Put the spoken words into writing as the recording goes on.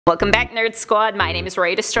Welcome back, Nerd Squad. My name is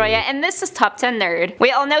Roy Destroya, and this is Top 10 Nerd. We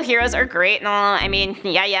all know heroes are great and all, I mean,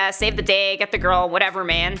 yeah, save the day, get the girl, whatever,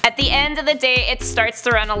 man. At the end of the day, it starts to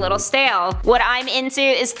run a little stale. What I'm into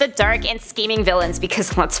is the dark and scheming villains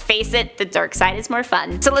because, let's face it, the dark side is more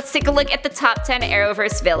fun. So let's take a look at the top 10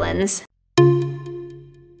 Arrowverse villains.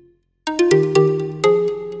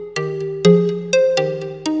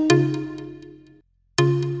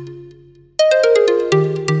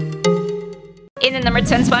 In the number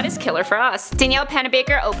 10 spot is Killer Frost. Danielle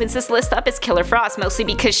Panabaker opens this list up as Killer Frost mostly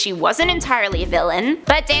because she wasn't entirely a villain,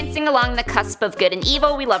 but dancing along the cusp of good and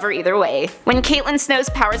evil, we love her either way. When Caitlin Snow's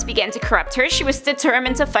powers began to corrupt her, she was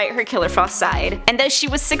determined to fight her Killer Frost side. And though she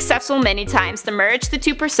was successful many times to merge the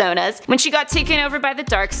two personas, when she got taken over by the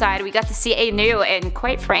dark side, we got to see a new and,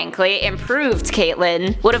 quite frankly, improved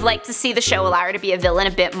Caitlin. Would have liked to see the show allow her to be a villain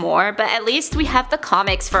a bit more, but at least we have the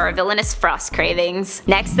comics for our villainous Frost cravings.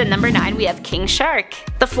 Next, at number 9, we have King Shark.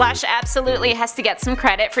 The Flash absolutely has to get some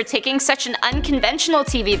credit for taking such an unconventional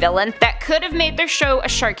TV villain that could have made their show a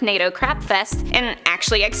Sharknado crapfest and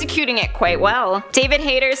actually executing it quite well. David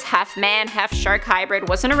Hayter's half-man, half-shark hybrid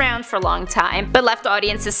wasn't around for a long time, but left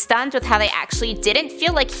audiences stunned with how they actually didn't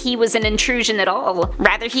feel like he was an intrusion at all.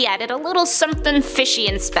 Rather, he added a little something fishy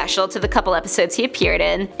and special to the couple episodes he appeared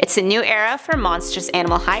in. It's a new era for monstrous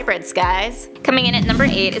animal hybrids, guys. Coming in at number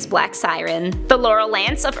 8 is Black Siren. The Laurel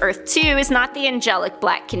Lance of Earth 2 is not the angelic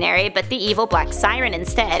Black Canary, but the evil Black Siren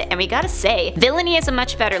instead, and we gotta say, villainy has a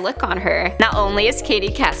much better look on her. Not only is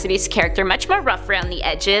Katie Cassidy's character much more rough around the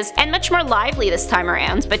edges, and much more lively this time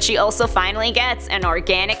around, but she also finally gets an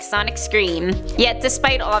organic sonic scream. Yet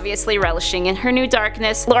despite obviously relishing in her new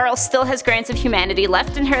darkness, Laurel still has grains of humanity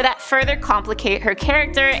left in her that further complicate her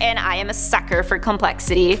character, and I am a sucker for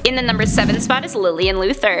complexity. In the number 7 spot is Lillian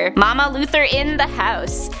Luthor. Mama Luthor in the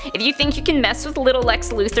house. If you think you can mess with little Lex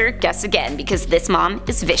Luthor, guess again, because this mom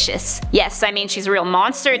is vicious. Yes, I mean she's a real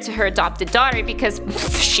monster to her adopted daughter because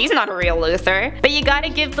she's not a real Luthor, but you gotta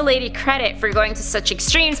give the lady credit for going to such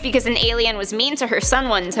extremes because an alien was mean to her son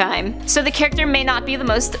one time. So the character may not be the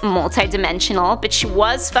most multi-dimensional, but she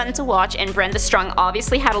was fun to watch, and Brenda Strong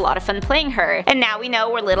obviously had a lot of fun playing her, and now we know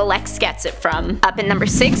where little Lex gets it from. Up in number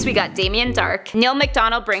 6 we got Damien Dark. Neil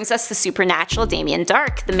McDonald brings us the supernatural Damien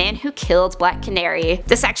Dark, the man who killed Black Canary.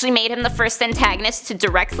 This actually made him the first antagonist to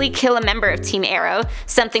directly kill a member of Team Arrow,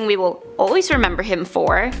 something we will always remember him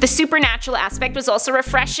for. The supernatural aspect was also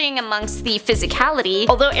refreshing amongst the physicality,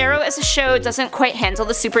 although Arrow as a show doesn't quite handle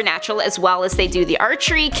the supernatural as well as they do the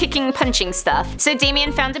archery, kicking, punching stuff, so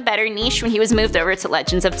Damien found a better niche when he was moved over to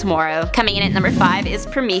Legends of Tomorrow. Coming in at number 5 is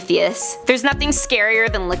Prometheus. There's nothing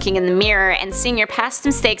scarier than looking in the mirror and seeing your past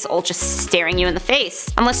mistakes all just staring you in the face.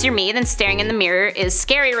 Unless you're me, then staring in the mirror is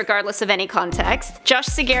scary regardless of any context. Josh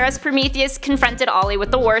Segarra's Prometheus confronted Ollie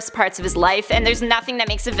with the worst parts of his life, and there's nothing that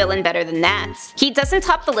makes a villain better than that. He doesn't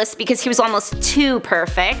top the list because he was almost too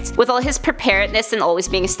perfect, with all his preparedness and always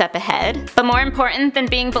being a step ahead. But more important than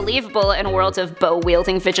being believable in a world of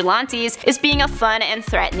bow-wielding vigilantes is being a fun and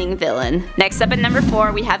threatening villain. Next up at number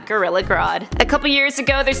 4 we have Gorilla Grodd. A couple years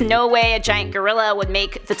ago there's no way a giant gorilla would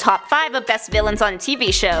make the top 5 of best villains on a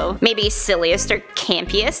TV show. Maybe silliest or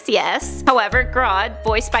campiest, yes. However, Grodd,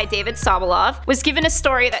 voiced by David Sobolov, was given a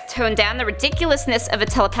story that toned down the ridiculousness of a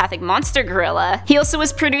telepathic monster gorilla. He also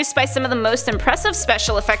was produced by some of the most impressive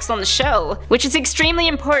special effects on the show, which is extremely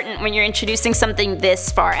important when you're introducing something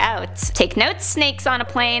this far out. Take note, snakes on a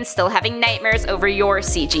plane still having nightmares over your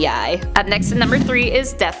CGI. Up next at number 3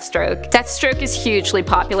 is Deathstroke. Deathstroke is hugely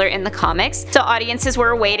popular in the comics, so audiences were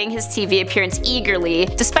awaiting his TV appearance eagerly,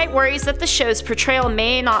 despite worries that the show's portrayal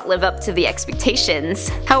may not live up to the expectations.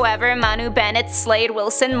 However, Manu Bennett slayed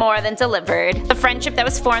Wilson more than delivered. The friendship that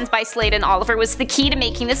was formed by Slade and Oliver was the key to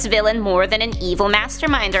making this villain more than an evil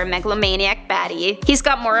mastermind or a megalomaniac baddie. He's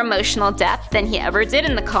got more emotional depth than he ever did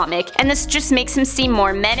in the comic, and this just makes him seem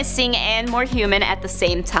more menacing and more human at the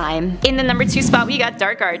same time. In the number 2 spot we got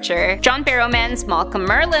Dark Archer. John Barrowman's Malcolm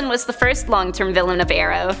Merlyn was the first long-term villain of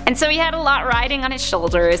Arrow, and so he had a lot riding on his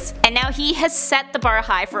shoulders, and now he has set the bar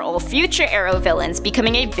high for all future Arrow villains,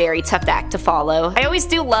 becoming a very tough act to follow. I always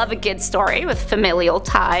do love a good story with familial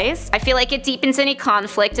ties. I feel like it deepens any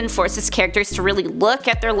conflict and forces characters to really look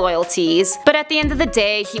at their loyalties, but at the end of the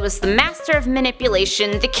day, he was the master of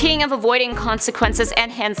manipulation, the king of avoiding consequences,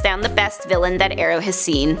 and hands down the best villain that Arrow has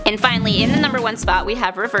seen. And finally, in the number 1 spot we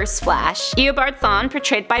have Reverse Flash. Eobard Thawne,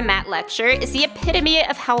 portrayed by Matt Letcher, is the epitome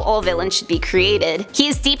of how all villains should be created. He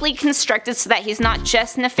is deeply constructed so that he's not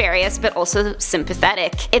just nefarious but also sympathetic.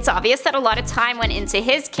 sympathetic. It's obvious that a lot of time went into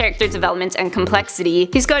his character development and complexity.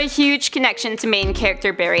 He's got a huge connection to main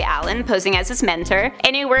character Barry Allen, posing as his mentor,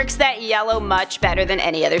 and he works that yellow much better than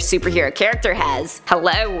any other superhero character has.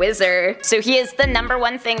 Hello, Wizard. So he is the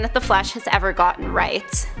 #1 thing that the Flash has ever gotten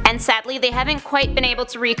right. And sadly, they haven't quite been able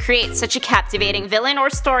to recreate such a captivating villain or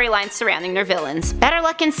storyline surrounding their villains. Better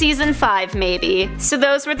luck in season 5, maybe. So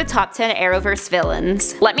those were the top 10 Arrowverse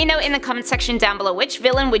villains. Let me know in the comment section down below which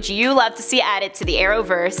villain would you love to see added to the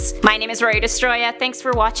Arrowverse. My name is Rory Destroya, thanks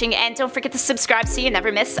for watching, and don't forget to subscribe so you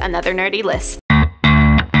never miss another nerdy list.